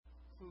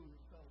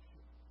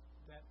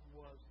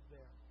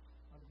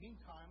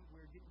meantime,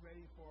 we're getting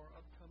ready for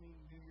upcoming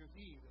New Year's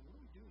Eve. And what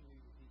are we doing New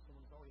Year's Eve?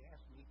 Someone's already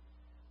asked me.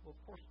 Well,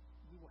 of course,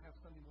 we will have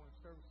Sunday morning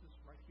services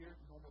right here,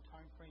 normal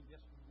time frame.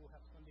 Yes, we will have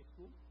Sunday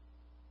school.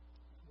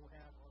 We'll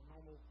have our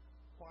normal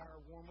choir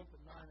warm-up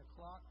at 9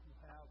 o'clock.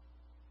 We'll have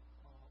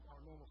our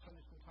normal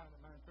Sunday school time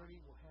at 9:30.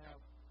 We'll have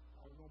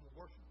our normal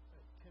worship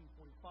at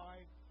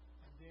 10:45.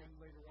 And then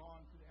later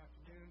on through the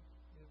afternoon,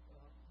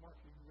 Mark,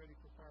 are you ready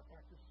for choir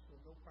practice? So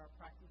no choir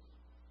practice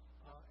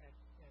at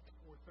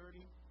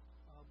 4:30.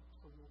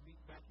 So we'll meet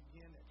back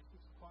again at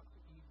 6 o'clock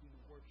for evening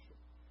worship.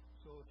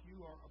 So if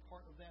you are a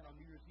part of that on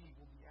New Year's Eve,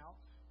 we'll be out.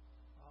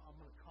 I'm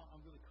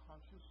really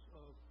conscious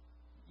of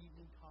the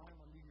evening time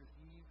on New Year's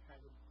Eve,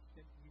 having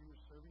spent years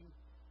serving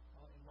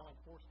in law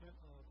enforcement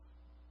of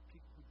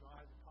people who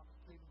drive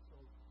intoxicated. So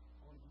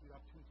I want to give you the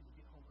opportunity to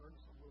get home early,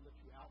 so we'll let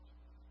you out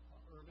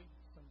early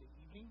Sunday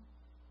evening.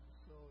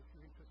 So if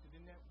you're interested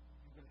in that,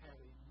 you're going to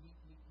have a neat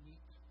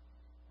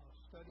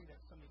study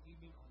that Sunday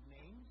evening on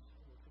names.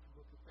 We'll take a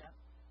look at that.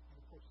 And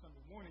of course,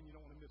 Sunday morning, you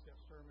don't want to miss that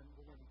sermon.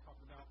 We're going to be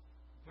talking about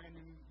brand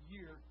new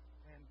year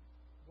and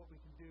what we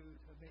can do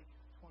to make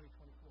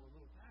 2024 a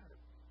little better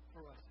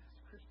for us as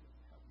Christians,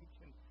 how we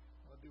can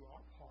do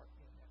our part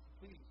in that. So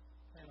please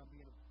plan on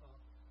being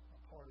a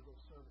part of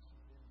those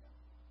services in that.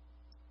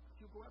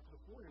 If you go out to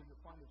the foyer, you'll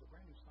find there's a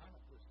brand new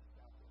sign-up list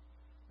that's out there.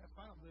 That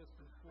sign-up list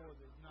is for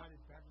the United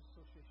Baptist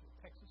Association of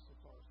Texas.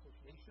 It's our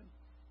association.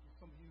 And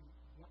some of you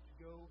want to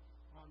go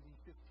on the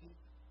 15th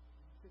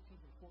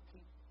and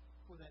 14th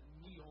for that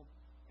meal,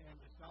 and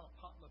it's not a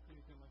potluck or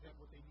anything like that.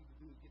 What they need to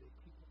do is get a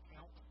people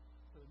count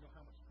so they know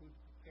how much food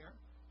to prepare.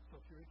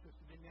 So if you're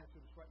interested in that,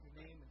 just write your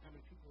name and how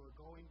many people are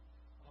going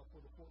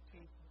for the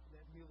 14th.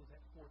 That meal is at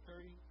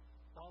 4:30.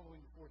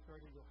 Following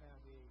 4:30, we'll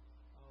have a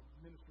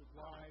minister's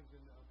wives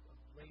and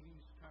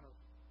ladies kind of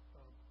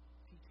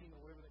teaching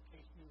or whatever that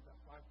case means at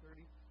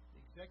 5:30. The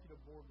executive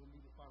board will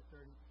meet at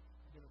 5:30.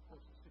 And then, of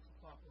course, at 6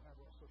 o'clock, we'll have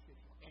our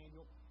association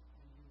annual.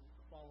 And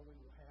following,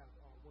 we'll have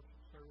our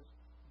worship service.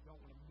 You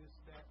don't want to miss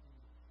that.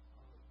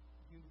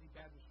 The Unity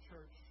Baptist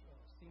Church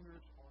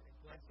singers are a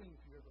blessing. If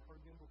you've ever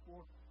heard them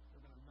before, they're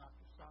going to knock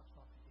your socks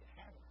off if you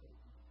haven't heard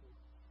them before.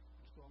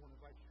 And so I want to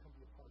invite you to come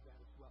be a part of that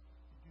as well.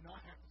 You do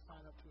not have to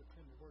sign up to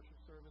attend the worship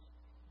service.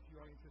 If you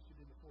are interested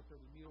in the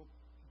 4:30 meal,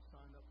 you can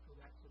sign up for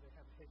that so they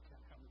have a head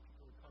count how many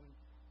people are coming.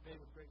 They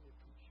would greatly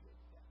appreciate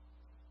that.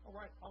 All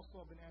right.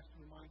 Also, I've been asked to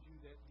remind you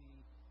that the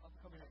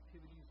upcoming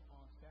activities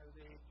on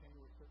Saturday,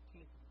 January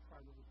 13th in the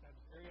Tri-River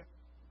Baptist area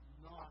is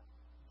not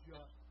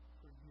just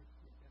for youth.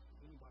 That's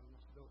for anybody who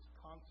wants to go. It's a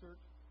concert,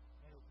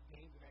 and it's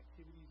games and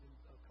activities and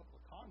a couple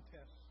of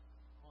contests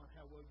on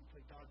how well you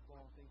play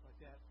dodgeball and things like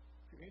that.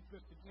 If you're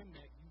interested in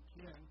that, you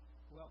can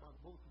go out by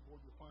the bulletin board.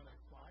 You'll find a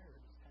flyer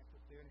and it's tacked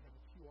up there, and they have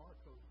a QR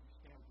code you can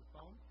scan with your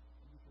phone,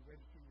 and you can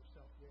register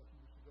yourself there if you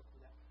wish to go for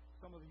that.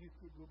 Some of the youth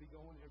group will be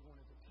going. They're going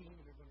as a team,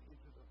 and they're going to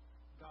enter the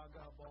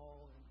Gaga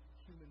ball and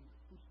human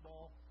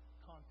football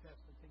contest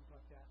and things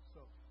like that.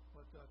 So,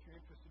 but if you're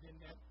interested in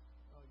that,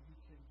 you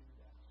can do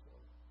that. So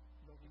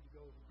you don't need to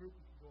go as a group.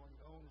 You can go on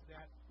your own as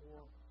that,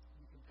 or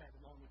you can tag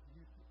along with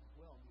the youth group as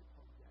well and be a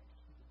part of that.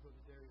 Just speak with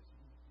Brother Darius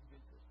and he's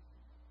interested in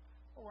that.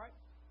 All right.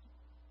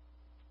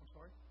 I'm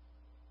sorry.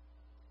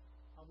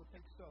 I would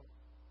think so.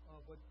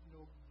 But,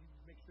 you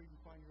make sure you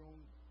find your own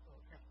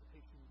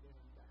transportation there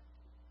and back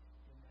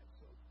in that.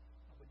 So,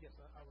 but yes,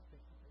 I would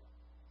think that they are.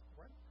 All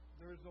right?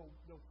 There is no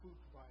food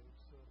provided.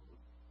 So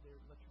they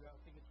let you out.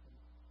 I think it's from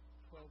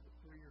 12 to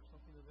 3 or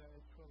something like that.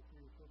 It's 12 to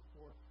 3 or 12 to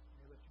 4. And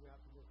they let you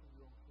out to go for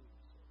your own food.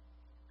 So,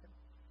 okay.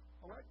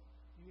 All right.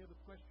 Any other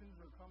questions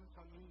or comments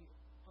on any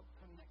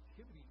upcoming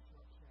activities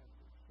throughout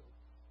Saturday? So,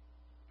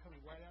 coming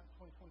right out in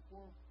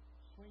 2024,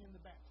 swinging the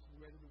bats and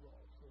ready to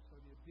roll. So it's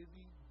going to be a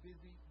busy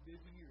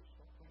year.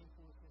 Start planning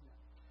for it in that.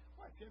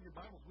 All right, if you have your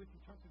Bibles with you,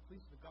 turn to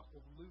please to the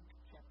Gospel of Luke,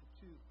 chapter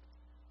 2.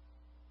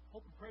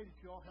 Hope and pray that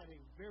you all had a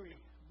very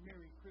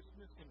Merry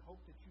Christmas and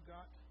hope that you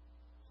got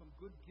some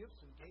good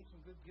gifts and gave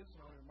some good gifts.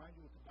 And I want to remind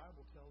you what the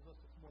Bible tells us.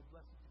 It's more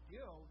blessed to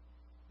give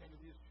than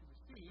it is to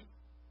receive.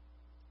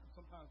 And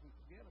sometimes we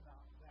forget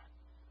about that.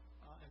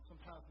 And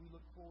sometimes we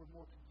look forward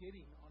more to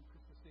getting on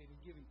Christmas Day than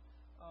giving.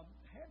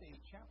 Had a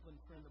chaplain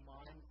friend of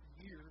mine for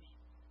years,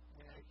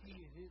 and he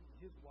and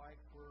his wife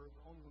were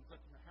the only ones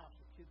left in the house.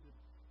 The kids had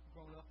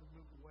grown up and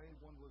moved away.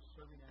 One was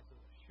serving as a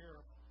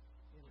sheriff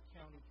in a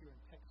county here in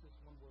Texas.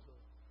 One was a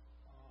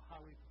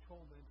highway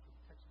patrolman for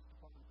the Texas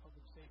Department of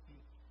Public Safety,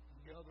 and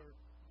the other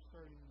was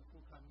serving in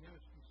full-time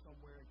ministry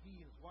somewhere. And he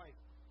and his wife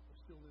were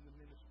still in the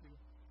ministry,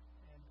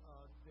 and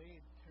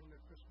they had turned their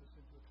Christmas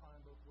into a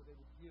time of where they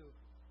would give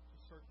to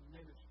certain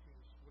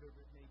ministries, whatever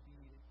it may be.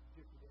 It's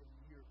different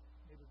every year.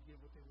 They would give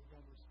what they were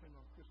going to spend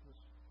on Christmas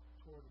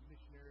toward a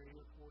missionary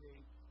or toward a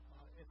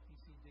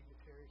SPC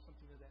dignitary,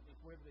 something of that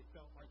nature, whatever they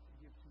felt like to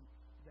give to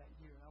that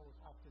year. And I was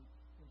often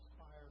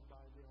inspired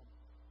by them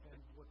and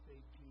what they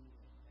do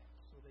in that.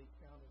 So they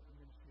found a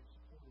ministry of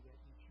support of that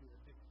each year,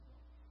 a different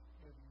one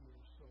every year.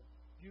 So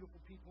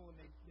beautiful people, and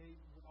they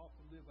would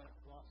often live by that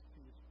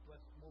philosophy.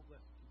 It's more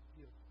blessed to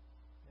give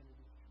than it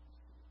is to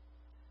receive.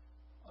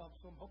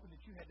 So I'm hoping that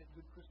you had that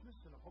good Christmas,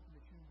 and I'm hoping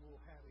that you will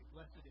have a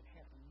blessed and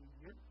happy New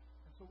Year.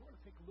 And so we're going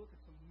to take a look at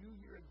some New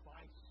Year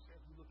advice as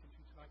we look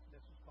into tonight's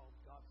message called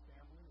God's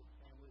Family, or the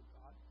Family of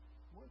God.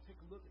 We're going to take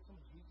a look at some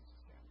of Jesus'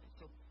 family.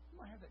 So you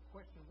might have that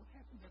question, what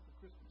happens after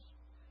Christmas?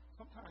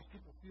 Sometimes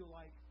people feel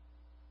like,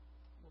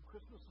 well,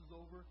 Christmas is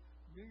over,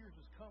 New Year's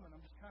is coming,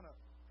 I'm just kind of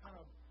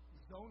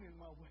zoning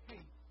my way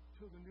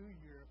to the New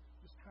Year,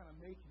 just kind of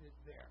making it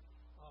there,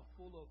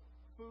 full of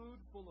food,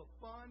 full of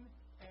fun,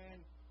 and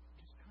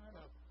just kind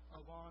of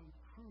on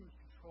cruise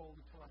control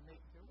until I make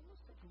it there. Well,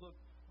 let's take a look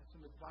at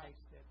some advice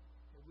that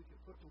we can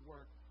put to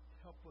work to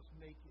help us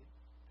make it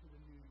to the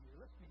New Year.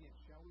 Let's begin,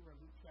 shall we? We're in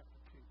Luke chapter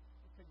 2.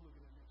 Let's take a look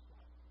at the next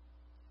slide.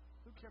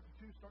 Luke chapter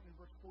 2, starting in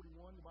verse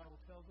 41, the Bible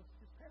tells us,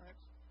 his parents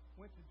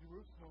went to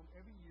Jerusalem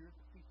every year at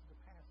the feast of the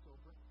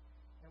Passover.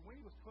 And when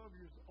he was 12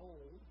 years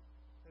old,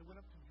 they went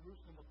up to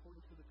Jerusalem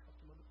according to the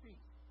custom of the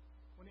feast.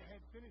 When they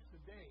had finished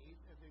the days,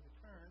 as they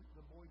returned,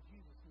 the boy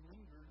Jesus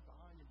lingered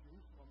behind in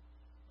Jerusalem,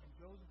 and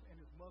Joseph and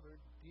his mother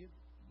did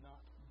not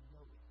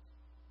know it.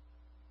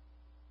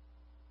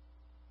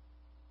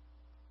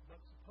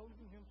 But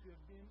supposing him to have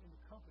been in the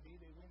company,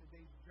 they went a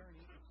day's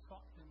journey and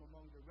sought him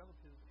among their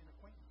relatives and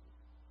acquaintances.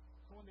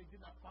 So when they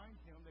did not find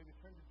him, they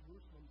returned to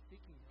Jerusalem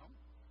seeking him.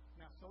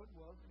 Now so it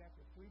was, and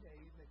after 3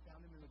 days they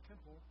found him in the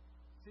temple,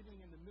 sitting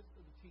in the midst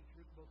of the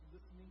teachers, both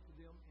listening to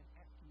them and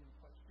asking them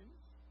questions.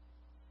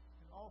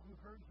 And all who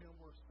heard him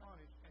were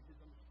astonished at his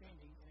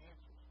understanding and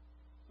answers.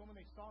 So when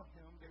they saw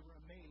him, they were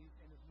amazed,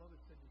 and his mother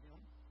said to him,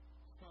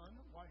 Son,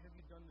 why have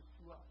you done this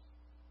to us?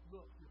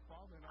 Look, your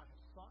father and I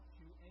have sought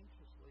you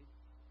anxiously.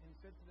 And he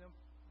said to them,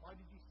 Why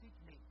did you seek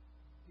me?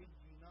 Did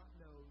you not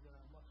know that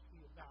I must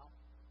be about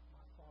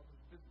my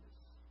father's business?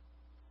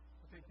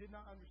 But they did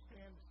not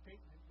understand the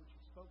statement which he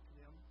spoke to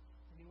them.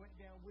 And he went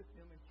down with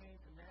them and came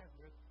to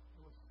Nazareth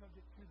and was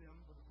subject to them,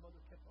 but his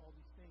mother kept all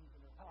these things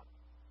in her heart.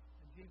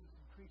 And Jesus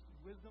increased in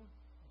wisdom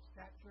and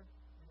stature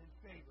and in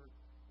favor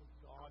with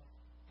God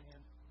and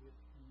with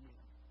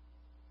men.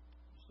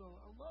 So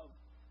I love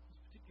this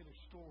particular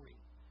story,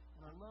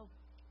 and I love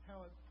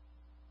how it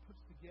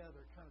puts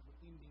together kind of the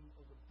ending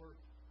of the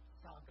birth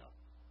saga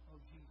of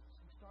Jesus.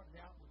 He started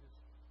out with this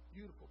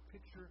beautiful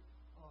picture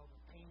of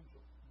an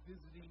angel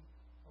visiting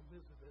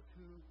Elizabeth,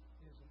 who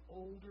is an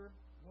older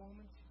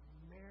woman.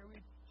 She's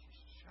married. She's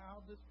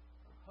childless.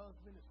 Her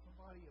husband is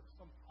somebody of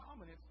some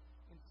prominence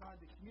inside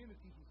the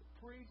community. He's a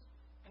priest,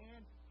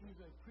 and he's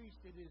a priest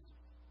that is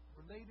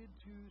related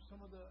to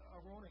some of the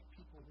Aaronic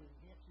people who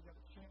he actually got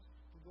a chance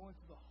to go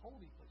into the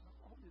holy place, not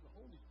the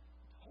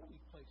holy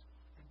place,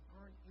 and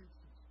burn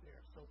incense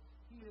there. So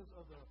he is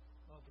of the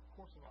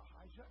course of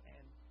Ahijah,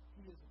 and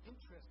he is an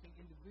interesting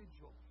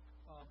individual.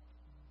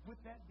 With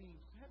that being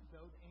said,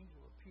 though, the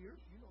angel appears.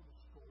 You know the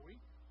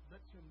story.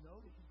 Lets him know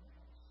that he's going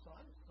to have a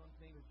son. His son's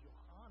name is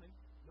John, and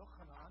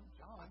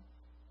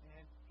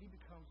he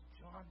becomes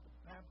John the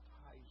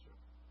Baptizer.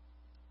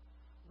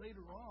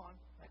 Later on,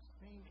 that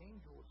same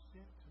angel was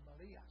sent to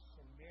Maria, so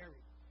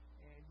Mary.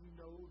 And you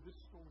know this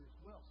story as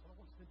well. So I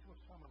don't want to spend too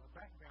much time on her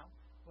background,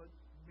 but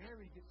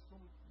Mary gets some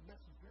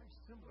message very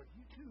similar.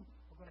 You too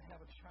are going to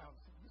have a child.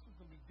 This is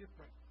going to be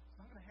different. It's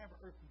not going to have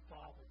an earthly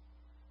father.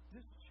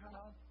 This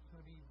child is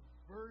going to be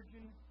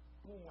virgin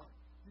born.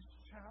 This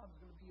child is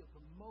going to be of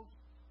the most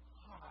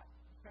high.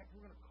 In fact,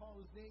 we're going to call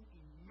his name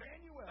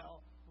Emmanuel,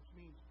 which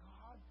means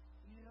God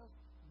is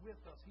with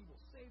us. He will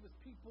save his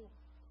people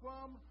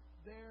from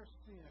their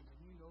sins. And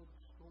you know the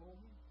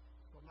story,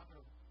 so I'm not going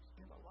to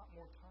spend a lot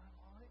more time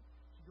on it.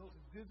 She goes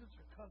and visits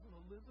her cousin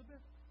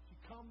Elizabeth. She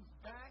comes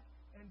back,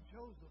 and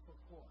Joseph, of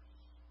course,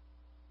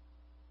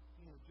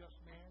 being a just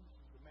man.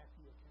 This is the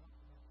Matthew account,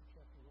 Matthew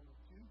chapter 1 and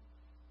 2.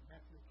 The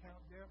Matthew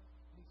account there.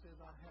 He says,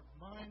 I have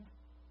mind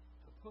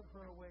to put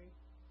her away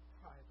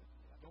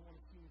privately. I don't want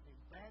to see anything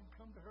bad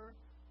come to her,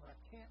 but I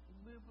can't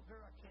live with her.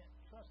 I can't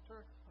trust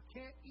her. I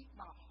can't eat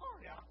my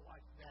heart out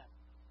like that.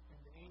 And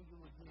the angel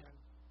again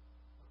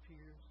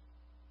appears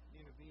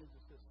and intervenes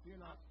and says, Fear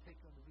not to take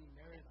unto thee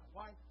Mary thy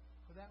wife,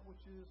 for that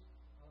which is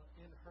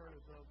in her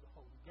is of the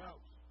Holy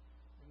Ghost.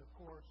 And of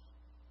course,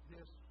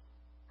 this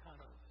kind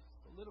of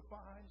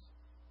solidifies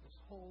this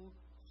whole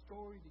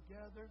story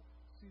together.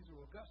 Caesar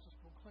Augustus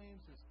proclaims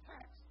his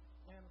tax,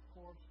 and of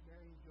course,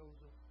 Mary and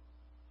Joseph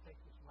take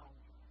this long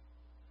journey.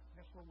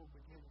 That's where we'll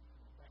begin from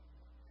the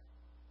background.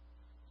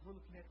 We're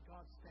looking at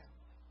God's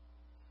family.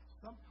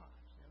 Sometimes,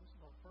 now this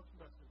is our first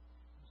lesson.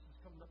 This is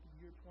coming up in the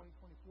year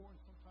 2024, and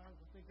sometimes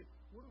we're thinking,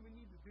 what do we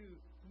need to do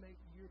to make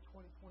the year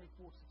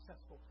 2024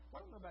 successful? Well,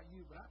 I don't know about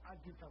you, but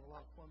I do have a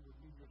lot of fun with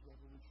New Year's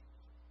resolutions.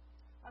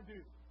 I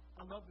do.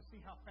 I love to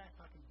see how fast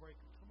I can break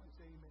them. Somebody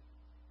say amen.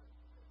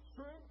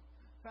 True.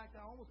 In fact,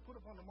 I almost put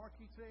up on the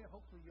marquee today.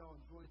 Hopefully y'all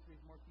enjoyed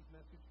today's marquee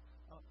message.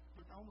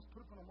 But I almost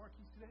put up on the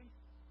marquee today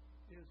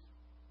is,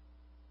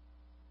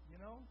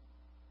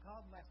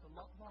 God lasts a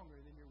lot longer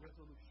than your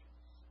resolutions.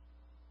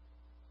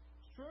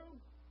 It's true.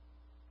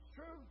 It's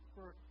true.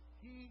 For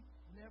He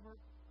never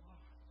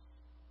lies.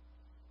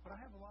 But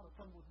I have a lot of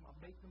fun with my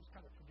make them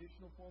kind of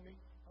traditional for me.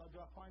 Do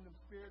I find them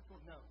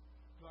spiritual? No.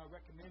 Do I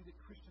recommend that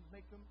Christians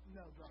make them?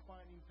 No. Do I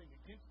find anything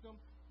against them?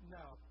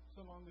 No.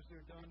 So long as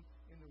they're done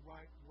in the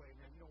right way.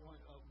 Now, you don't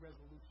want a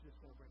resolution that's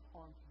going to bring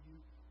harm to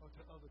you or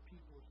to other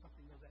people or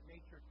something of that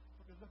nature.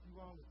 But there's nothing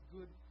wrong with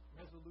good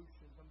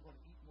resolutions. I'm going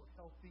to eat more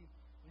healthy.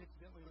 And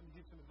incidentally, let me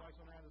give some advice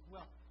on that as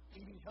well.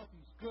 Eating healthy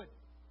is good.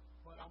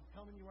 But I'm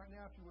telling you right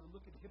now, if you were to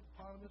look at the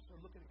hippopotamus or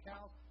look at a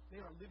cow,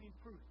 they are living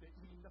proof that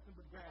eating nothing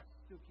but grass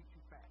still keeps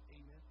you fat.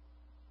 Amen?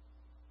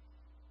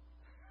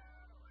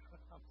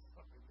 I'm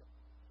sorry.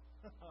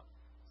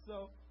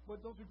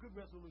 But those are good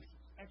resolutions.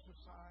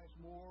 Exercise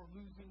more,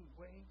 losing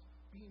weight,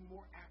 being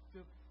more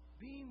active,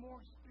 being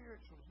more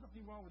spiritual. There's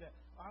nothing wrong with that.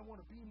 I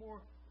want to be more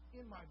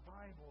in my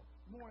Bible,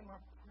 more in my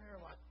prayer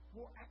life,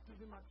 more active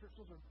in my church.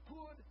 Those are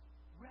good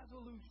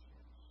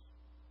resolutions.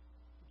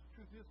 But the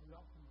truth is, we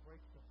often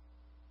break them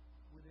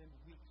within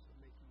weeks of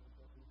making those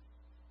resolutions.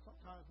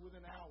 Sometimes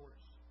within hours,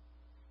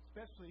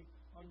 especially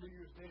on New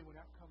Year's Day when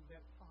out comes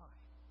that pie.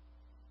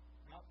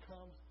 Out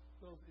comes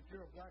those, if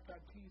you're a Black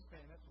Eyed Peas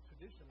fan, that's a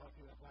tradition. A lot of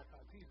people have Black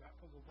Eyed Peas. Out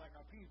comes those Black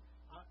Eyed Peas.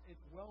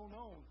 It's well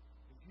known.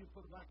 If you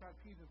put Black Eyed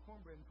Peas and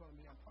cornbread in front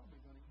of me, I'm probably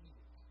going to eat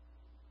it.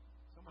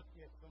 Somebody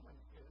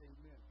said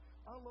amen.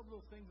 I love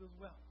those things as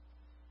well.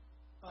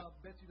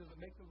 Betsy doesn't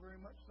make them very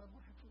much, so I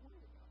don't have to worry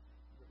about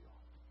them very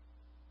often.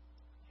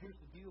 Here's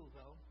the deal,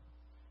 though.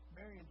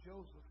 Mary and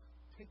Joseph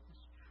take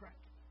this trek.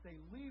 They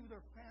leave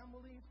their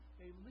families,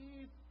 they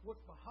leave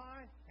what's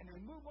behind, and they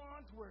move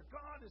on to where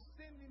God is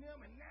sending them.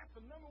 And that's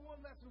the number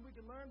one lesson we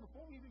can learn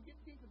before we even get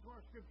deep into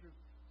our scriptures.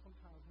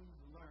 Sometimes we need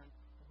to learn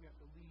that we have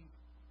to leave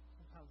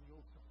sometimes the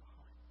old stuff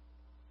behind.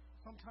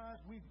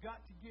 Sometimes we've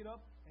got to get up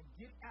and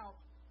get out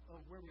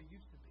of where we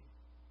used to be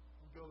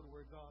and go to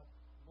where God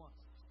wants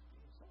us to be.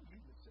 And some of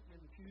you have been sitting in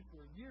the pews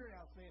for a year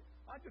now saying,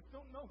 I just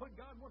don't know what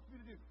God wants me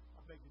to do.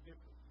 I beg to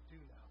differ. You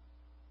do now.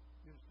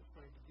 You're just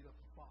afraid to get up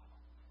and follow.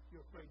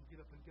 You're afraid to get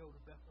up and go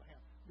to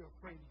Bethlehem. You're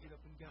afraid to get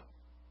up and go.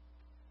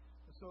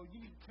 And so you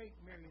need to take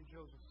Mary and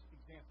Joseph's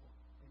example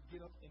and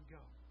get up and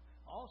go.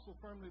 I also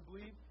firmly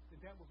believe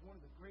that that was one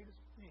of the greatest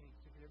things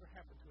that could ever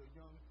happen to a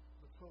young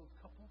betrothed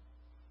couple.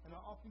 And I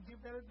often give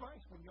that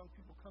advice when young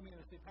people come in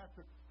and say,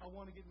 Pastor, I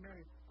want to get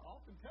married. I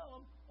often tell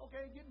them,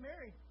 okay, get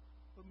married,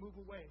 but move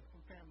away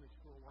from families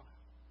for a while.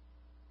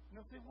 And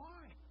they'll say,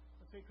 why?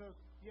 I say, because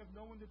you have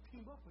no one to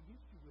team up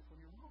against you with when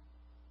you're wrong.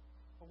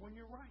 Or when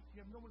you're right.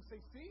 You have no one to say,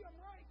 see, I'm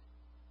right.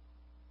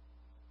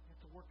 You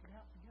have to work it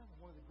out together.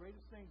 One of the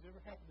greatest things that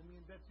ever happened to me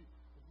and Betsy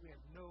is we had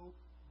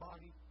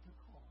nobody to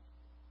call.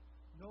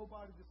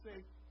 Nobody to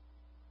say,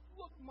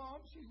 look,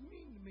 Mom, she's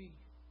mean to me.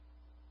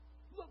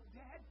 Look,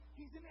 Dad,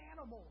 he's an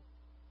animal.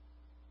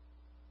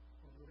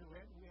 Well, we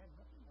had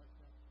nothing like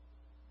that.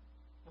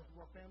 Most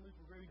of our families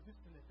were very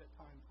distant at that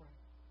time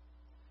frame.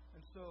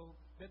 And so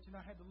Betsy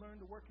and I had to learn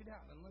to work it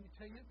out. And let me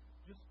tell you,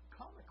 just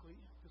comically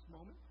at this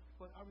moment,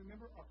 but I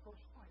remember our first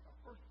fight, our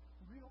first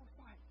real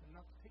fight. And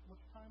not to take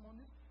much time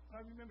on this, but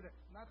I remember that.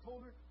 And I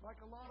told her,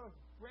 like a lot of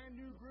brand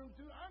new grooms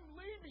do, I'm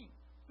leaving.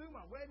 Threw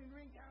my wedding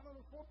ring down on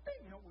the floor.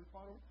 Bing! You know what we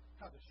fought over?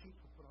 How the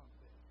sheets were put on the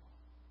bed.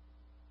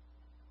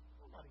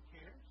 Nobody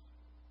cares.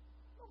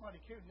 Nobody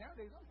cares.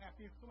 Nowadays, I'm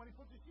happy if somebody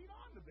puts a sheet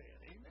on the bed.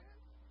 Amen?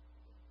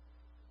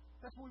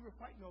 That's what we were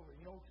fighting over.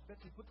 You know,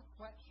 Betsy put the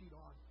flat sheet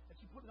on, and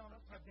she put it on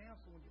upside down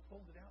so when you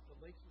fold it out, the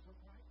laces are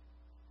right.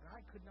 And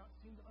I could not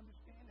seem to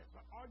understand it. So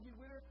I argued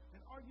with her,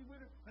 and argued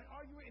with her, and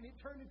argued with her, and it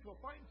turned into a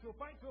fight,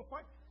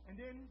 and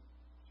then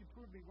she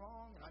proved me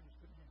wrong, and I just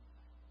couldn't handle it.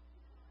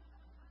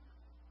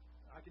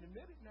 I can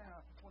admit it now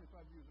after 25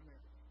 years of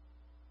marriage.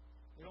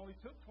 It only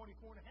took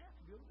 24 and a half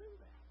to be able to do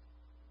that.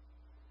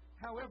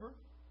 However,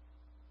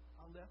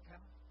 I left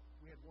out.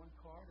 We had one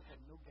car that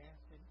had no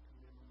gas in it because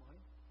we had no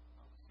money.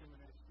 I was a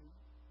seminary student.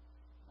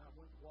 And I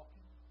went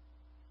walking,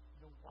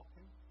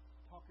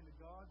 talking to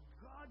God.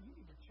 God, you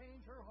need to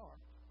change her heart.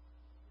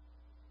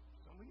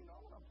 Some of you know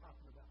what I'm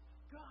talking about.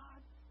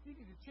 God, you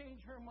need to change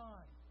her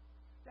mind.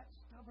 That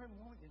stubborn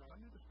woman, you know, I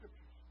knew the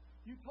scriptures.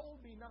 You told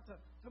me not to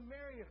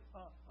marry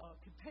a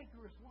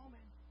cantankerous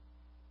woman.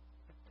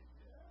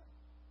 Yeah.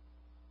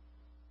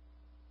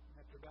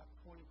 And after about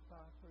 25,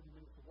 30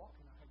 minutes of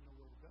walking, I had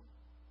nowhere to go.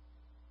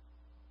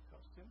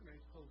 Because seminaries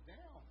closed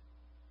down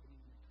at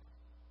evening time.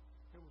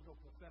 There was no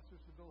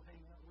professors to go hang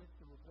out with.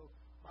 There was no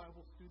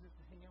Bible students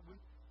to hang out with.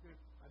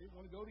 I didn't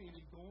want to go to any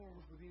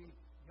dorms with any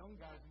young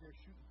guys in there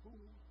shooting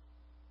pool.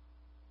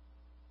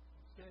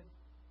 Instead,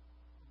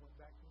 I went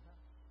back to the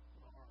house,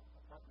 our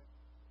apartment.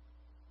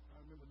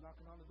 I remember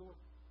knocking on the door.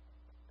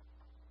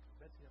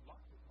 Betsy had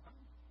locked it behind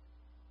me.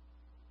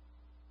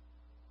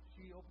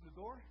 She opened the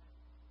door,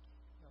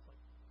 and I was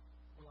like,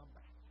 well, I'm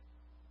back.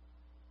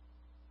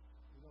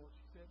 You know what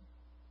she said?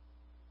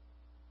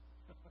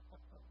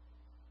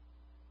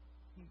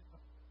 She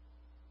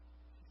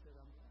said,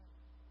 I'm glad.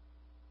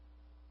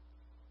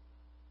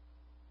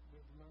 We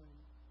had to learn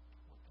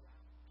to work it out.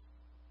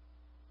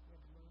 We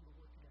had to learn to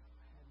work it out.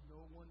 I had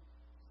no one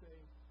say,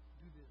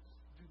 do this,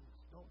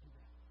 don't do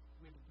that.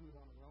 We had to do it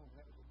on our own.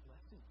 That was a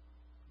blessing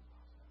to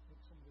us. I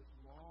think some of this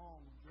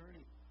long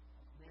journey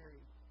of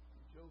Mary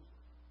and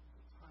Joseph was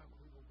the time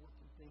we were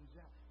working things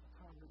out, the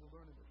time we were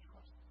learning to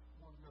trust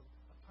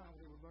time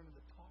where they were learning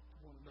to talk to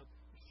one another,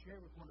 to share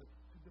with one another,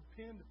 to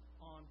depend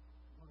on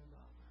one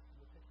another.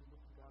 We're taking a look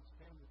at God's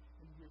family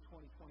in the year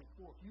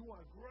 2024. If you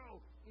want to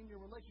grow in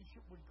your relationship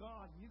with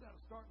God, you got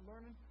to start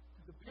learning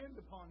to depend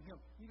upon Him.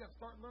 You got to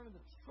start learning to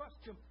trust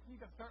Him. You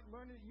got to start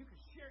learning that you can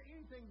share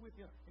anything with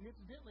Him. And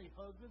incidentally,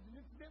 husbands, and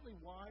incidentally,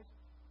 wives,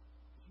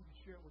 if you can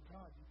share it with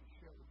God, you can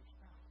share it with your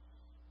spouse.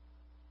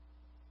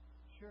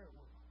 Share it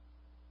with them.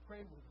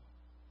 Pray with them.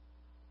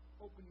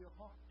 Open your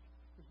heart.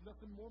 There's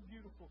nothing more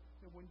beautiful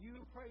than when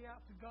you pray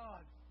out to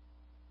God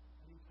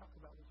and you talk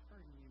about what's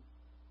hurting you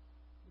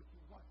with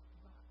your wife to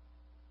God.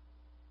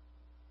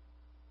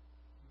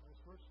 And vice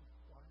versa,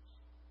 wives.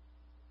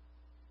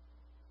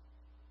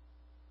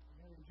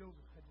 Mary and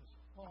Joseph had this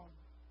long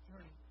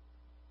journey.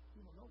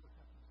 We don't know what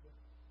happens there.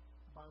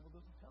 The Bible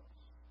doesn't tell us.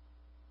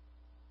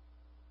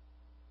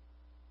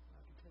 And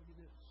I can tell you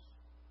this.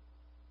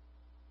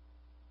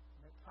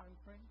 In that time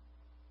frame,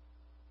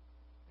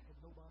 they had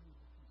nobody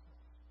but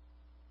themselves.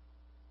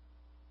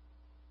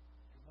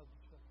 They loved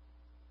each other.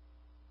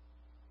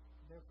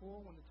 And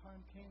therefore, when the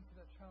time came for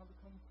that child to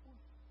come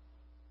forth,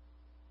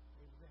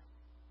 they were there.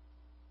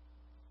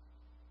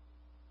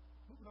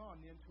 Moving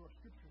on then to our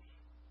scriptures,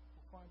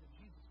 we'll find that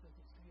Jesus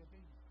doesn't stay a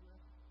baby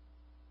forever.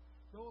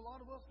 Though a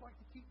lot of us like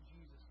to keep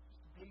Jesus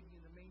just a baby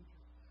in the manger.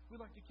 We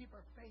like to keep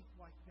our faith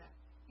like that,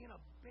 in a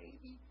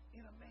baby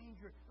in a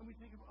manger. And we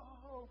think of,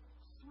 oh,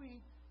 sweet,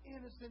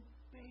 innocent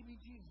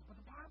baby Jesus. But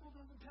the Bible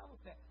doesn't tell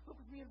us that.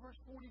 Look with me in verse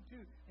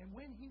 42. And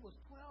when he was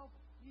 12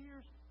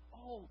 years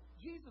old,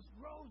 Jesus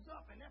rose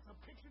up. And that's a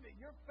picture that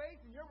your faith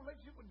and your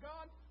relationship with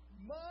God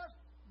must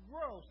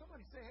grow.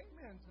 Somebody say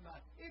amen tonight.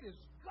 It has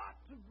got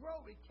to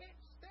grow. It can't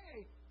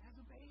stay as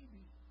a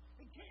baby.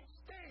 It can't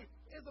stay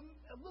as a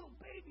little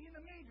baby in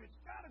a manger.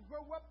 It's got to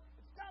grow up.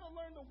 It's got to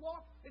learn to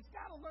walk. It's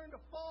got to learn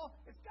to fall.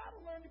 It's got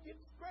to learn to get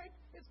scraped.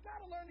 It's got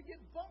to learn to get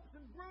bumps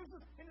and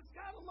bruises. And it's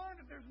got to learn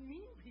that there's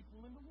mean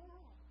people in the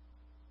world.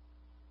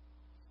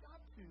 It's got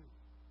to. You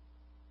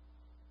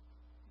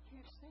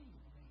can't stay in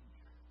the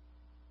manger.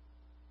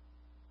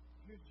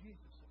 Here's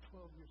Jesus at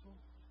 12 years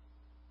old.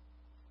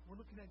 We're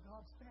looking at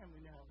God's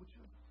family now, which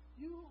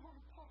you are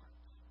a part.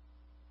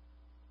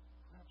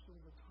 Perhaps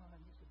over time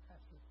you said,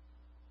 Pastor,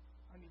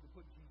 I need to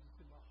put Jesus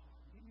in my heart.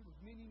 Maybe it was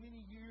many,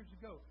 many years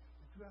ago.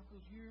 And throughout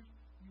those years,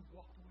 you've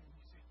walked away and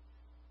you said,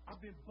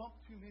 I've been bumped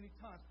too many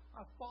times.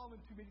 I've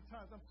fallen too many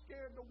times. I'm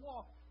scared to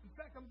walk. In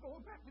fact, I'm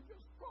going back to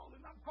just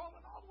crawling. I'm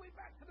crawling all the way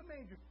back to the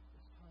manger.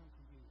 It's time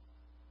for you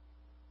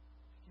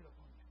to get up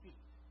on your feet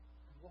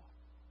and walk.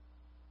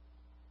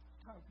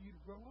 It's time for you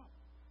to grow up.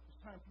 It's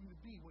time for you to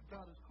be what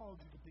God has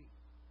called you to be.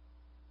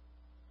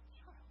 A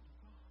child of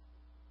God.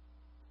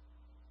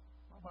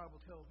 My Bible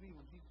tells me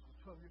when Jesus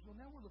was 12 years old.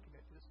 Now we're looking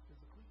at this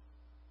physically.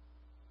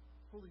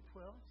 Fully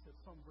 12, says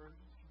some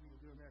versions, if you read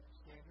the New American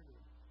Standard or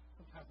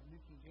sometimes the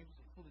New King James,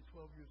 say fully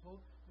 12 years old.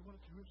 They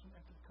went to Jerusalem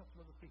after the custom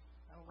of the feast.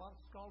 And a lot of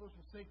scholars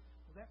will say,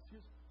 well, that's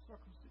his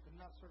circumcision,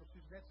 not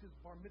circumcision, that's his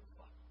bar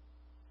mitzvah.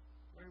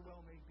 Very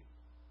well may be.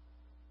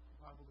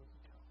 The Bible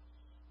doesn't tell us.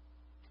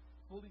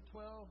 Fully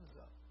 12 is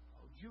a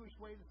Jewish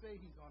way to say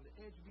he's on the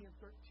edge of being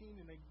 13,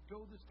 and they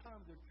go this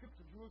time of their trip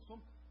to Jerusalem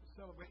to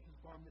celebrate his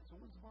bar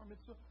mitzvah. What is the bar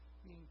mitzvah?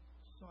 Being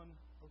son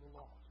of the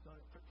law. It's done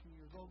at 13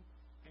 years old,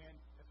 and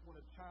that's when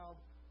a child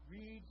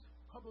reads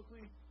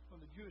publicly from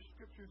the Jewish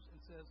scriptures and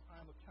says,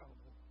 I am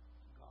accountable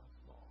to God's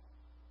law.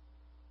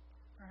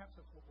 Perhaps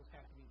that's what was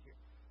happening here.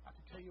 I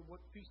can tell you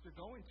what feast they're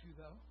going to,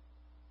 though,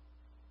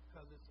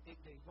 because it's 8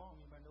 days long.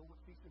 Anybody know what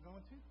feast they're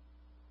going to?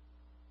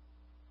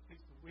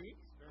 Feast of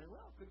Weeks? Very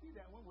well. Could be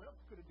that one. What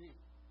else could it be?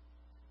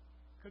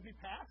 Could be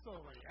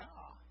Passover,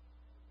 yeah.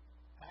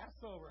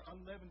 Passover,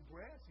 unleavened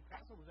bread. See,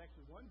 Passover was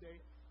actually one day,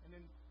 and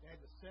then they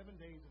had the 7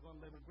 days of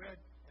unleavened bread,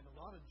 and a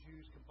lot of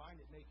Jews combined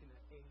it, making an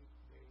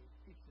 8-day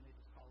feast, and they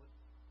just call it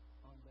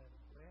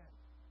unleavened bread.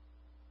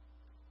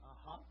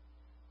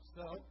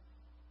 So,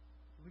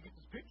 we get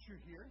this picture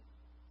here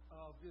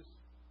of this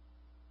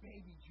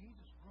baby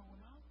Jesus growing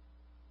up,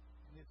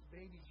 and this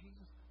baby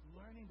Jesus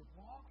learning to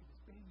walk, and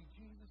this baby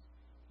Jesus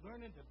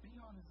learning to be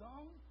on his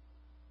own.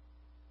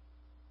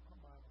 Our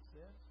Bible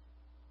says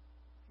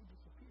he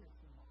disappeared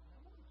from them. I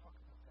want to talk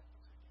about that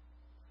for a second.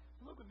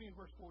 So look with me in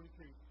verse 43.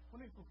 When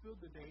they fulfilled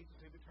the days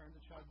as they returned,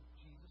 the child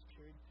Jesus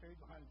tarried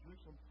behind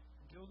Jerusalem,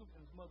 and Joseph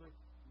and his mother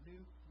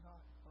knew not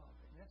of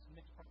it. And that's the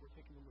next part we're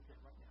taking a look at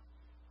right now.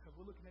 Because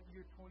we're looking at the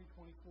year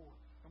 2024,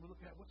 and we're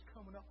looking at what's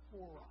coming up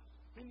for us.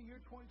 In the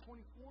year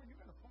 2024, you're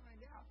going to find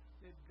out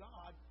that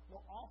God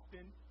will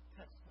often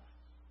test us.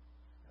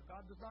 Now,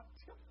 God does not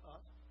tempt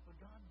us, but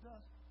God does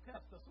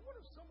test us. So what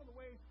are some of the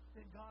ways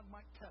that God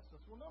might test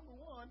us? Well, number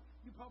one,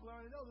 you probably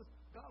already know this,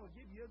 God will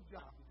give you a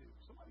job to do.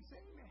 Somebody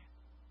say amen.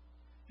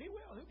 He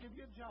will. He'll give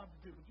you a job to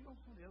do. But you know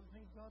some of the other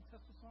things God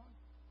tests us on?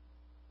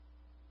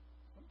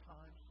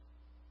 Sometimes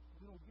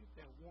we don't get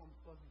that warm,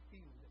 fuzzy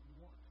feeling that we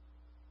want.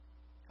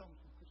 It comes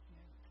from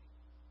Christianity.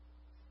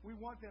 We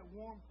want that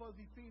warm,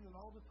 fuzzy feeling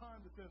all the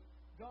time that says,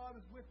 God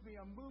is with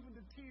me. I'm moving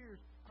to tears.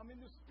 I'm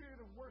in the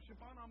spirit of worship.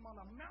 I'm on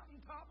a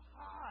mountaintop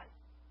high.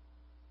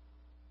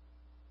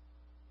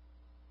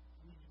 I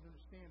need you to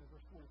understand understand in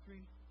verse 43,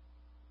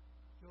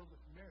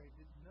 Joseph and Mary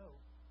didn't know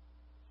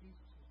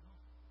Jesus was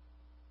gone.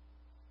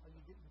 Are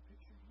you getting the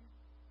picture here?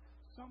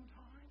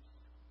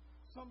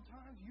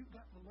 Sometimes you've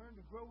got to learn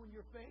to grow in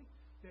your faith,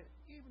 that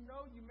even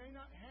though you may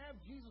not have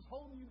Jesus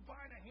holding you by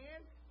the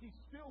hand, He's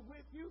still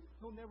with you.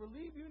 He'll never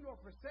leave you nor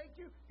forsake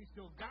you. He's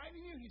still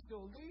guiding you. He's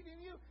still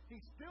leading you.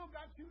 He's still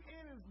got you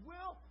in His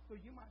will. So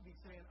you might be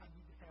saying, I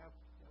need to have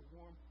that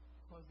warm,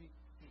 fuzzy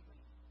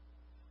feeling.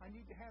 I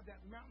need to have that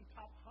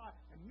mountaintop high.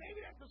 And maybe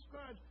that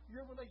describes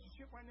your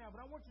relationship right now. But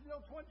I want you to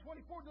know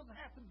 2024 doesn't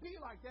have to be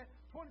like that.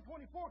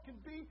 2024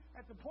 can be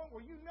at the point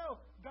where you know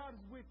God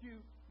is with you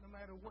no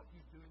matter what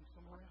He's doing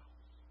somewhere else.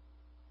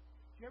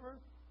 You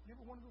ever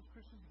one of those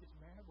Christians who gets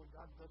mad when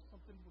God does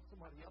something with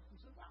somebody else and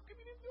says, how come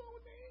you didn't do it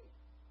with me?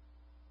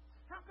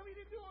 How come you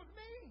didn't do it with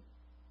me?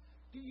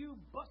 Do you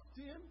bust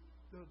in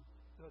the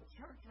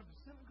church or the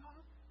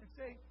synagogue and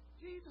say,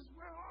 Jesus,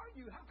 where are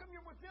you? How come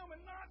you're with them and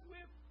not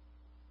with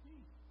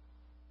me?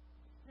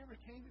 You ever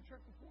came to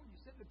church before? You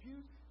sit in the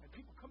pews and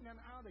people come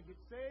down the aisle, they get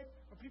saved,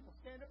 or people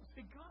stand up and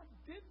say, God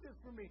did this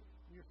for me.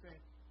 And you're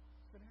saying,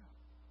 sit down,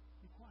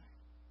 be quiet.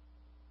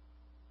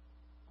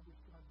 I wish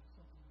God did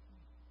something with me.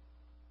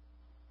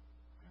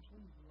 Perhaps we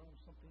need to learn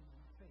something in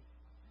our faith.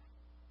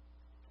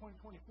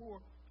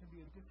 2024 can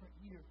be a different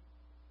year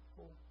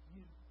for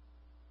you.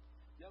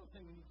 The other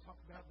thing we need to talk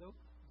about, though,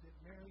 is that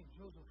Mary and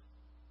Joseph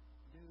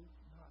knew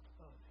not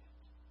of it.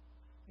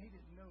 They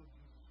didn't know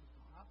Jesus was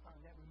gone. I find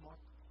that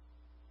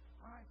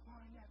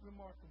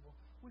remarkable.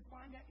 We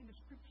find that in the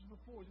scriptures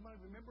before. You might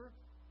remember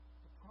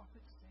the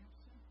prophet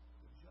Samson,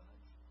 the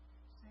judge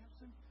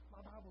Samson.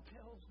 My Bible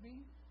tells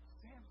me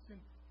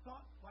Samson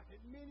thought like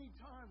at many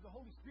times the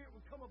Holy Spirit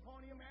would come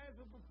upon him as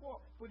of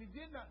before, but he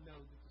did not know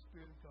that the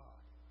Spirit of God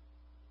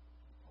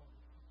was upon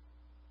him.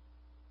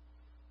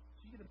 So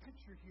you get a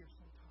picture here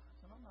sometimes,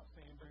 and I'm not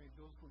saying Mary and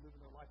Joseph were living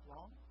their life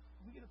long.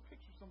 We get a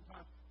picture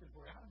sometimes that if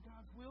we're out of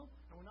God's will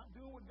and we're not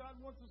doing what God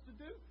wants us to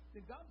do,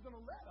 then God's going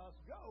to let us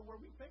go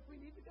where we think we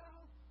need to go.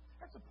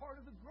 That's a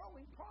part of the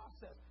growing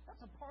process.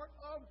 That's a part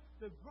of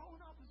the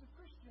growing up as a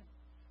Christian.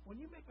 When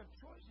you make a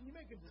choice and you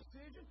make a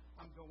decision,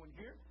 I'm going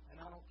here,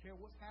 and I don't care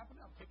what's happening.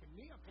 I'm taking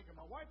me, I'm taking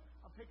my wife,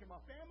 I'm taking my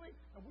family,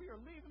 and we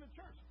are leaving the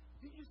church.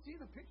 Did you see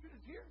the picture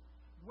that's here?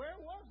 Where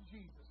was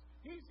Jesus?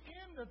 He's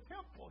in the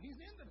temple. He's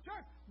in the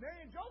church. Mary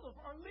and Joseph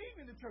are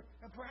leaving the church.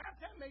 And perhaps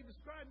that may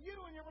describe you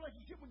and your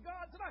relationship with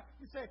God tonight.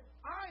 You say,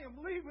 I am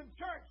leaving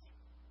church.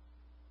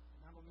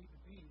 And I don't need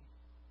to be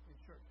in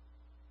church.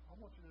 I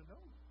want you to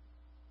know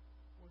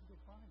where to go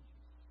find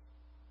Jesus.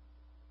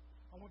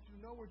 I want you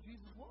to know where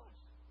Jesus was.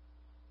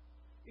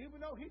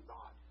 Even though he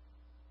thought,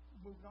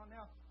 moving on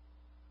now,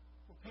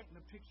 we're painting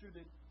a picture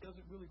that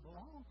doesn't really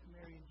belong to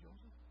Mary and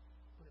Joseph,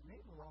 but it may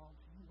belong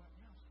to you right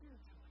now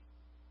spiritually.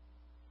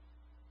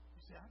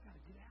 You say, I've got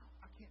to get out.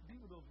 I can't be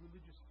with those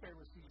religious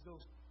Pharisees,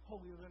 those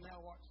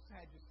holier-than-thou art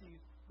Sadducees,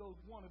 those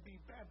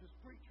wannabe Baptist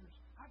preachers.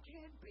 I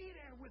can't be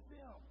there with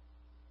them.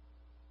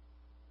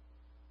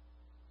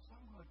 So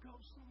I'm going to go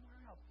somewhere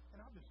else.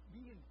 And I'll just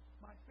be in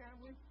my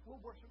family. We'll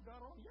worship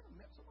God on. You ever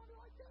met somebody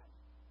like that?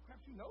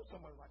 Perhaps you know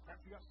somebody like that.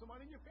 Perhaps you got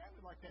somebody in your family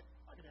like that.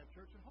 I can have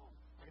church at home.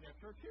 I can have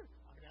church here.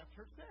 I can have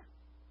church there.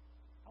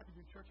 I can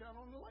do church out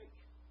on the lake.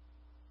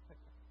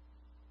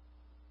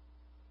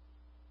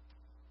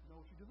 You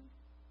know what you're doing?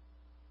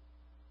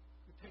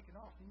 You're taking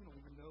off and you don't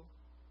even know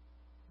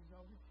He's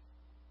not with you.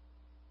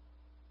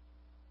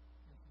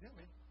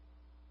 Incidentally,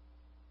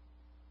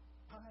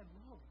 I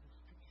love this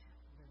picture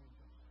of Mary and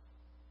Joseph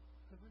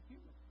because they're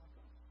human like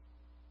us.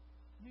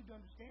 You need to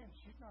understand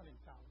she's not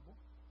infallible.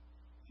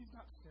 She's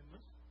not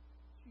sinless.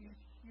 She is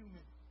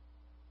human.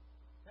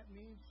 That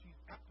means she's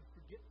got to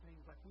forget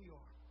things like we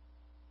are.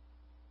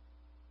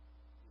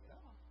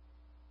 Yeah.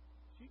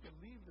 She can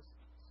leave the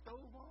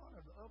stove on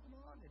or the oven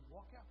on and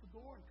walk out the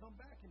door and come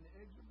back and the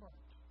eggs are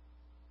burnt.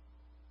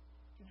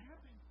 It can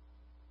happen.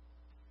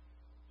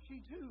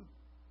 She too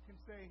can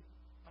say,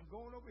 I'm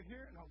going over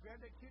here and I'll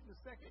grab that kid in a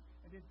second,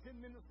 and then 10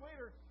 minutes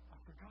later, I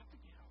forgot to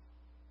get him.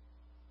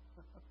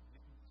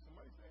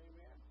 Somebody say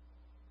amen?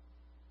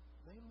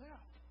 They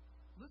left.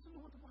 Listen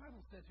to what the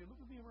Bible says here. Look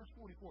at me in verse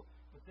 44.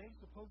 But they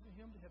supposed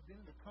him to have been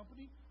in the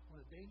company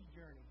on a day's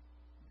journey.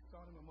 He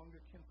sought him among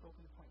their kinfolk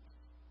and acquaintances.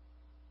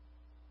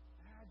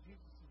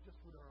 Jesus is just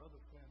with our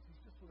other friends. He's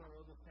just with our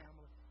other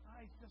family.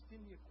 He's just in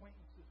the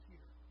acquaintances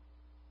here.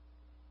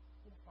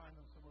 We'll find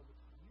him some other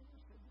time. You ever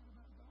said that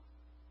about God?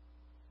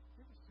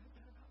 You ever said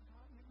that about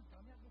God? You ever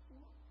done that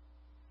before?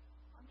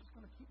 I'm just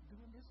going to keep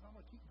doing this. I'm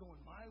going to keep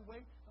going my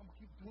way. I'm going to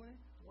keep doing it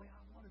the way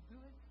I want to do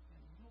it. And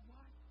you know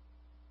what?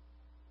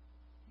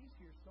 He's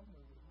here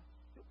somewhere with us.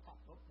 He'll pop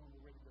up when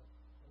we're ready to,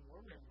 when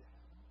we're ready to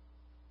have him.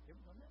 You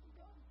ever done that with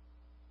God?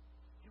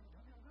 You ever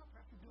done that with God?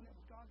 Perhaps you're doing that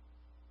with God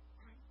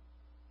right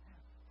now.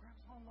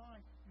 Perhaps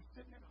online, you're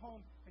sitting at home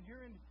and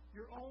you're in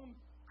your own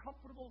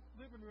comfortable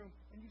living room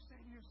and you say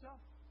to yourself,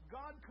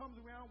 God comes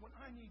around when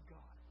I need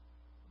God.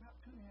 About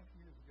 2.5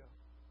 years ago,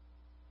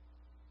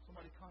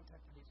 somebody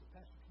contacted me and said,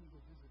 Pastor, can you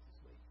go visit this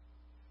lady?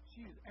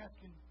 She is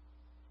asking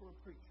for a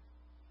preacher.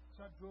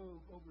 So I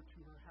drove over to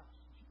her house.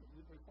 She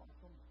live very far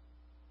from them.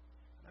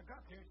 And I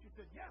got there, and she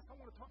said, yes, I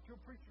want to talk to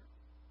a preacher.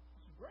 I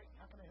said, great,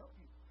 how can I help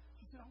you?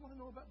 She said, I want to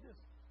know about this.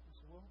 I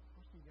said, well,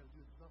 first thing you got to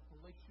do is develop a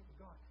relationship with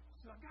God.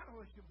 She said, I got a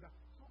relationship with God.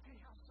 I said, okay,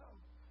 how so?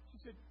 She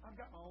said, I've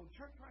got my own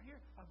church right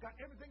here. I've got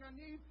everything I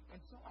need, and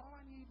so all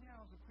I need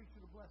now is a preacher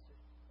to bless it.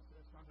 I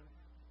said, that's not going to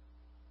happen.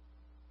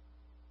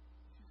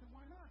 She said,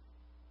 why not?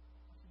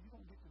 I said, you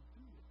don't get to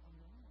do it on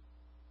your own.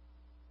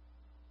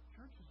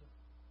 Church is guess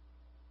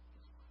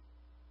what?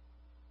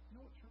 You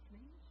know what church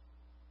means?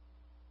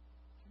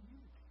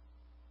 Community.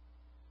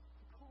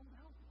 The called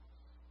out ones.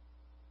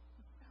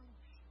 The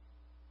fellowship.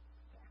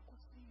 The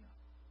ecclesia.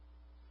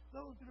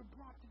 Those that are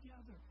brought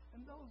together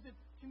and those that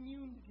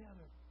commune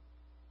together.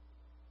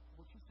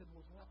 What she said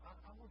was, well,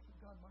 I worship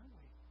God my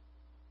way.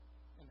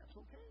 And that's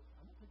okay.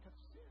 I don't think that's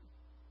sin.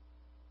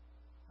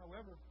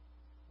 However,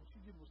 what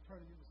she did was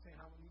turn it into saying,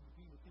 I don't need to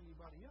be with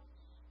anybody else.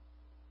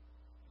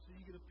 So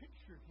you get a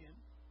picture of him.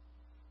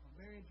 When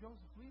Mary and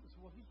Joseph leave us,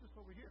 well, he's just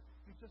over here.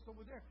 He's just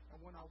over there. And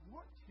when I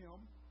want him,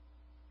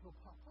 he'll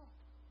pop up.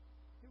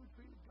 You ever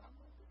treated God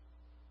like that?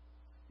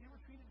 You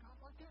ever treated God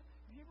like that?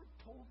 Have you ever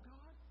told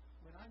God,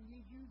 when I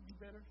need you, you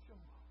better show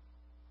up?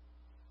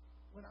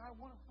 When I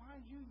want to find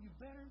you, you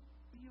better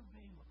be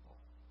available.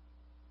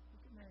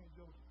 Look at Mary and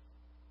Joseph.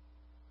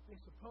 They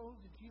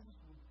supposed that Jesus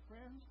was with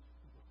friends,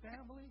 with a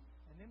family,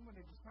 and then when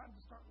they decided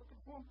to start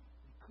looking for him,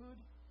 they could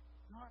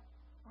not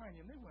find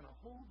him. They went a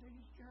whole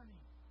day's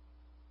journey.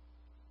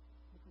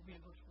 Look with me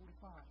in verse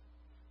 45.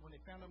 When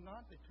they found him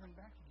not, they turned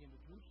back again to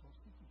Jerusalem,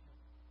 seeking him.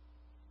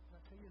 Can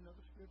I tell you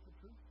another spiritual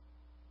truth?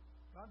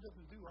 God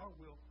doesn't do our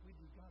will, we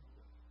do God's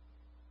will.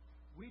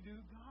 We do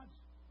God's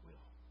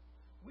will.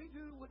 We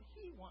do what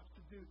he wants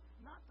to do,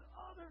 not the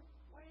other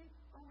way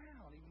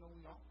around, even though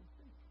we often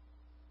think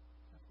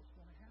that's what's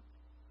going to happen.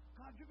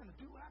 God, you're going to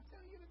do what I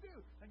tell you to do.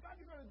 And God,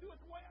 you're going to do it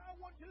the way I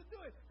want you to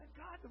do it. And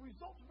God, the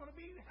results are going to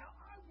be how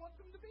I want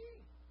them to be.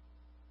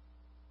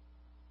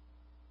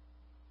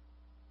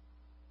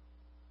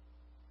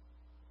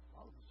 A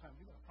lot of the time,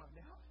 you're going to find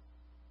out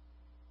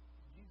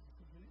Jesus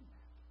isn't in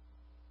that.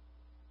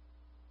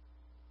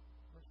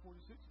 Verse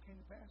 46, it came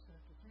to pass that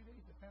after 3 days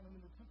they found him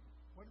in the temple.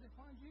 Where did they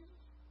find Jesus?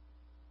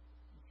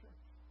 In the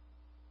church.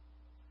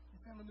 They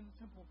found him in the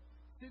temple,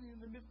 sitting in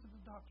the midst of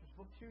the doctors,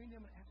 both hearing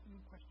them and asking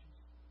them questions.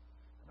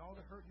 And all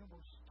that heard him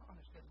were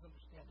astonished at his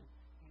understanding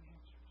and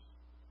answers.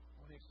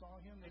 When they saw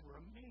him, they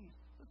were amazed.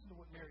 Listen to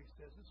what Mary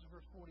says. This is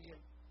verse 48.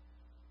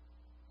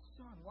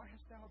 Son, why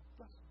hast thou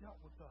thus dealt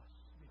with us?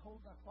 Behold,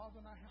 thy father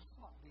and I have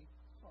sought thee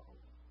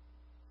sorrowing.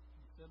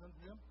 He said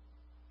unto them,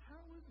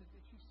 how is it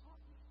that ye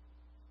sought me?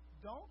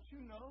 Don't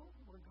you know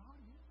where God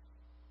is?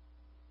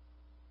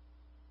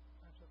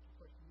 That's the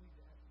question you need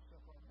to ask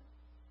yourself right now.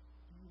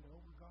 Do you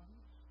know where God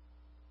is?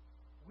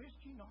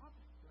 Wist ye not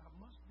that I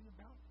must be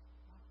about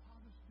my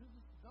Father's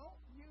business? Don't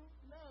you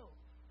know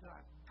that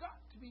I've got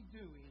to be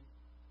doing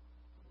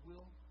the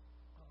will of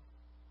God?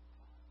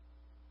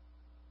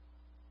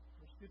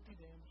 Verse 50,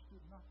 they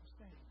understood not the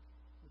saying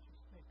which he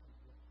spake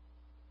unto them.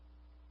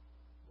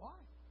 Why?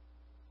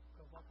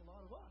 Because like a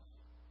lot of us,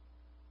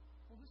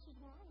 well, this is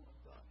what I want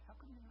done. How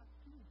come you're not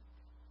doing it?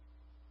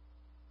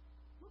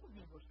 Look with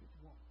me in verse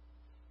 51.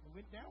 And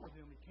went down with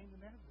them, he came to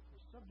Nazareth, was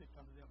subject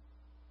unto them.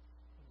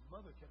 And his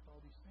mother kept all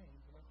these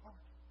sayings in her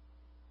heart.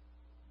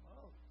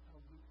 Love,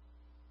 how we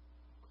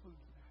include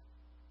that.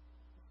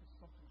 This is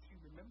something she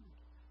remembered.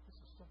 This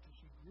is something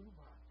she grew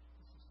by.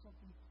 This is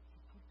something she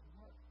put to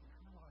work in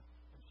her life.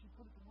 And she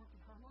put it to work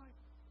in her life.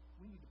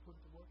 We need to put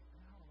it to work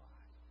in our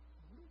lives.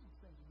 And these are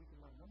things that we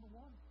can learn. Number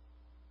one,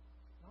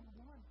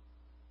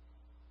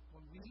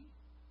 when we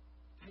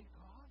take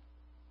God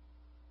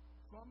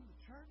from the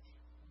church,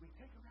 we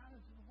take her out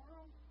into the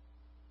world,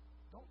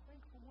 don't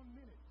think for 1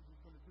 minute that he's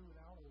going to do it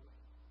our way.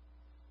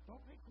 Don't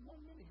think for 1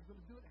 minute he's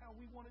going to do it how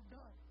we want it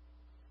done.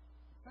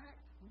 In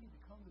fact, we need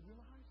to come to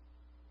realize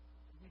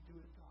that we do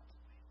it God's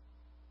way.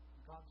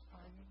 God's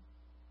timing,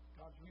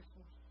 God's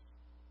resources,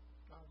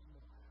 God's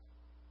know-how.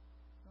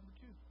 Number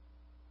two,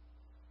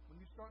 when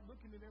you start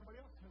looking at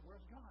everybody else,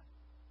 where's God?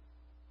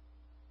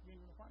 You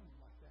ain't going to find him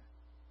like that.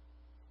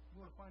 You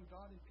want to find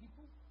God in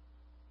people?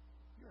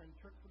 You're in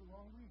church for the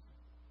wrong reason.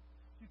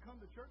 If you come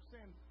to church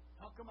saying,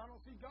 how come I don't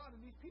see God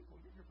in these people?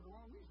 You're here for the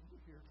wrong reason.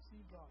 You're here to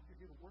see God.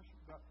 You're here to worship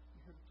God.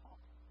 You're here to talk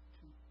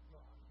to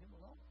God. Him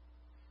alone.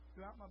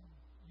 Throughout my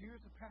years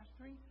of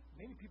pastoring,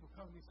 many people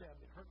come to me and say, I've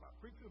been hurt by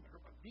preachers, I've been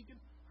hurt by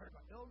deacons, hurt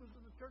by elders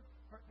of the church,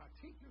 hurt by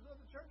teachers of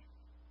the church.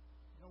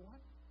 You know what?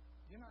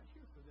 You're not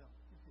here for them.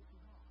 You're here for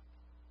God.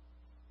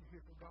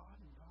 You're here for God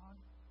and God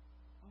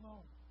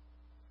alone.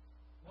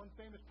 One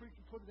famous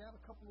preacher put it out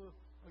a couple of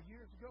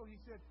years ago.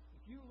 He said,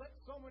 if you let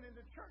someone in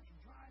the church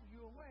drive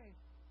you away,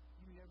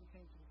 you never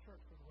came to the church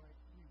for the right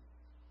reason.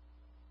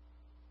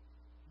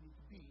 You need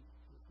to be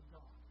with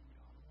God and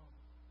God alone.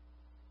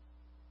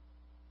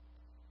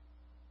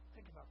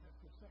 Think about that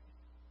for a second.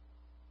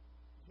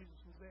 Jesus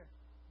was there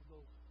with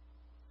those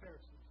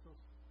Pharisees,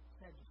 those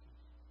Sadducees,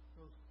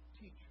 those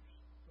teachers,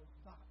 those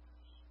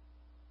doctors.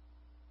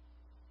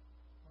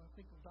 When I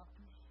think of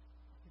doctors,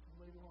 I think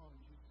of later on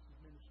in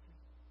Jesus' ministry.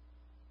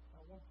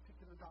 one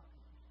particular doctor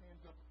who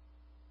stands up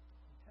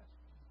and tests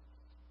Jesus.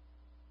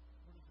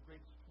 What is the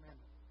greatest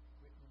commandment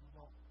written in the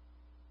law?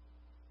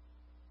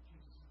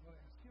 Jesus is going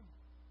to ask him,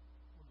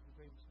 what is the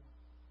greatest one?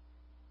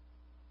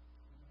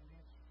 And the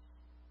man answers,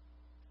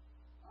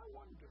 I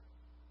wonder,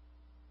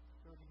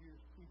 30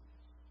 years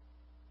previous,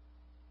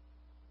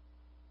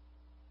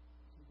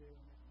 was he there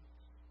on that list?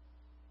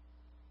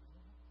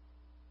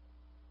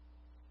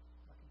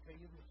 I can tell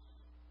you this.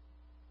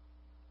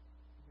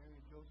 Mary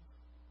and Joseph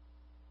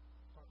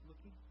start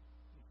looking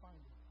and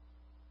find him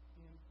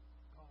in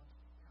God's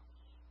house.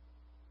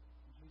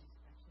 And Jesus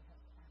actually has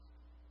to ask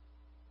them,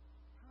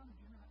 how did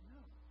you not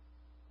know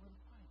where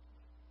to find him?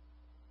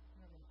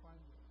 You're not going to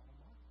find him at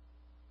Walmart,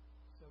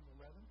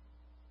 7-Eleven,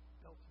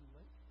 Belton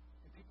Lake.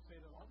 And people say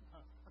that all the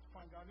time. Let's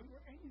find God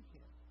anywhere, and you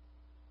can.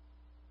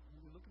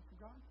 When you're looking for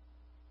God,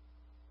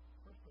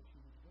 the first place you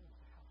need to go is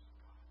the house of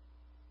God.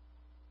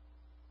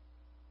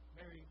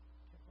 Mary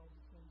kept all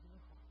these things in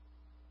her heart.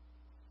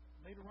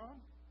 Later on,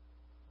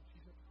 when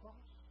she's at the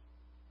cross,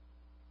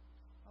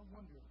 I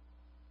wonder if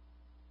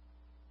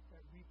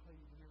that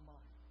replays in her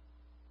mind.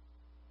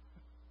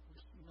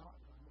 Was she not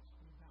what I must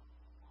be about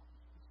my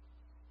Father's business?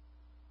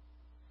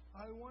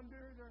 I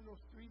wonder during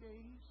those 3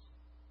 days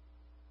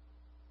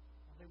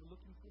when they were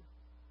looking for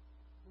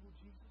little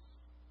Jesus,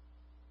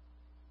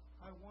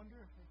 I wonder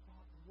if they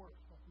thought worse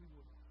like we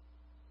would.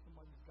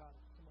 Somebody's got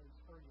it, somebody's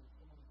hurting,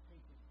 somebody's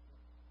taking it.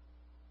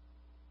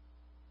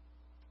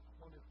 I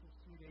wonder if those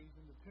 3 days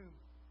in the tomb,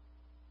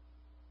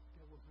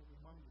 there was a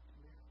reminder to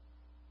Mary.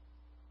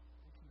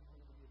 Thank you,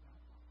 Lord, to be about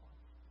my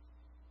Father's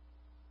business.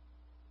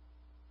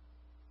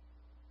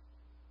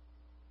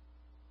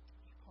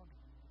 She pondered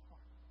in her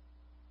heart.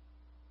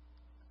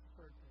 That's the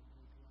third thing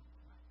we need to learn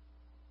tonight.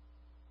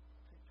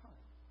 Take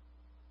time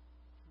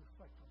to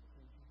reflect on the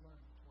things you learned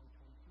in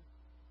 2023.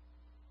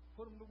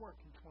 Put them to work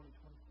in 2024.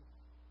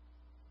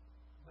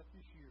 Let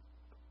this year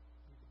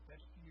be the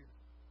best year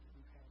that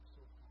we've had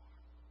so far.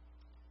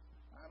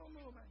 I don't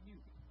know about you.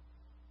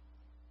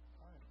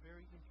 I am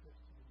very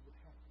interested in what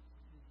happens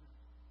in the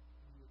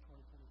year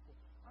 2024.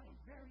 I am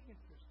very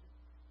interested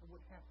in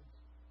what happens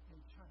in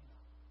China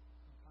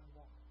and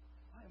Taiwan.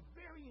 I am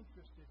very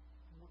interested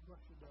in what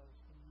Russia does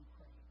in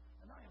Ukraine.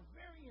 And I am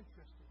very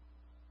interested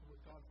in what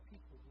God's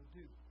people will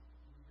do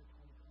in the year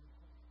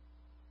 2024.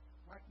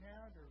 Right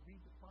now, they're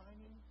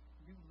redefining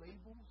new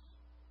labels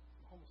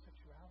for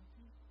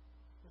homosexuality.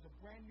 There's a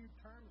brand new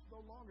term. It's no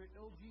longer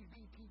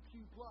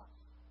LGBTQ+.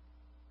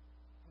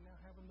 We now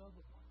have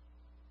another one.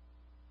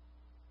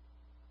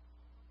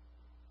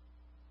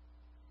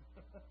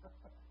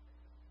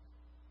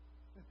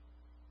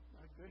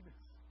 My goodness.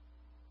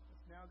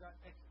 It's now got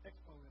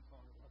exponents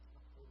on it.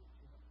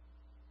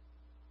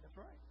 That's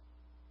right.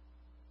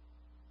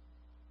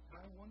 And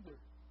I wonder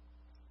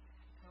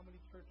how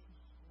many churches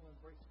will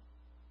embrace it.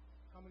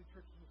 How many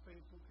churches will say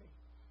it's okay?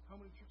 How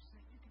many churches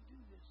say you can do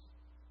this?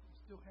 You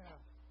still have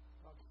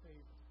God's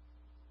favor.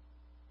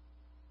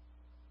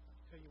 I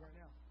can tell you right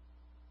now,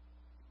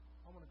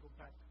 I want to go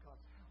back to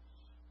God's house.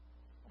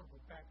 I want to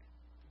go back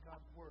to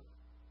God's Word.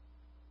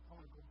 I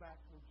want to go back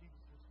where Jesus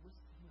says,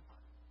 listen to me,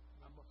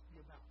 and I must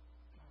be about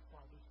my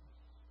Father's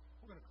business.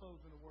 We're going to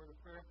close in a word of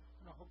prayer,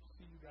 and I hope to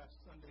see you guys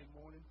Sunday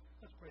morning.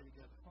 Let's pray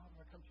together. Father,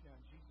 I come to you now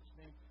in Jesus'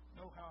 name.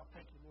 Know how I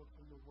thank you, Lord,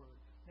 for your word.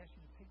 I ask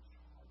you to take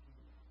charge of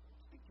it.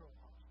 Speak to our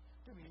hearts.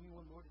 There be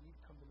anyone, Lord, that needs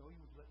to come to know you,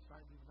 would you let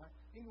tonight be tonight?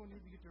 Anyone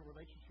need to get their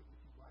relationship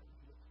with you right, would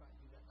you let tonight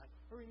be that night?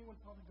 Or anyone,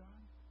 Father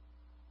God,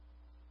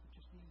 that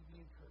just need to be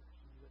encouraged,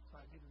 would you let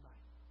tonight be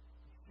tonight?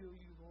 We feel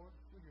you, Lord,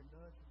 feel your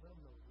nudge, and let them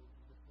know, Lord,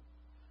 you're with them.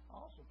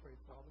 I also pray,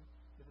 Father,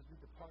 that as we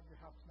depart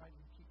your house tonight,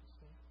 you keep us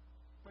safe.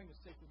 Bring us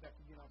safely back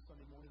again on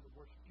Sunday morning to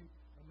worship you,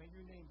 and may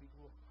your name be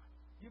glorified.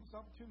 Give us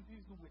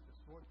opportunities to witness,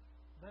 Lord.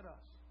 Let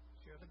us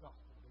share the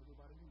gospel with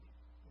everybody we meet.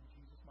 In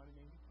Jesus' mighty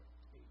name we pray.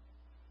 Amen.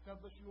 God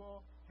bless you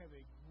all. Have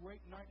a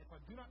great night. If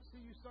I do not see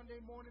you Sunday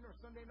morning or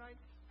Sunday night,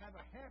 have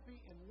a happy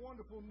and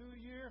wonderful New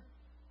Year.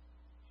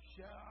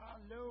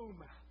 Shalom.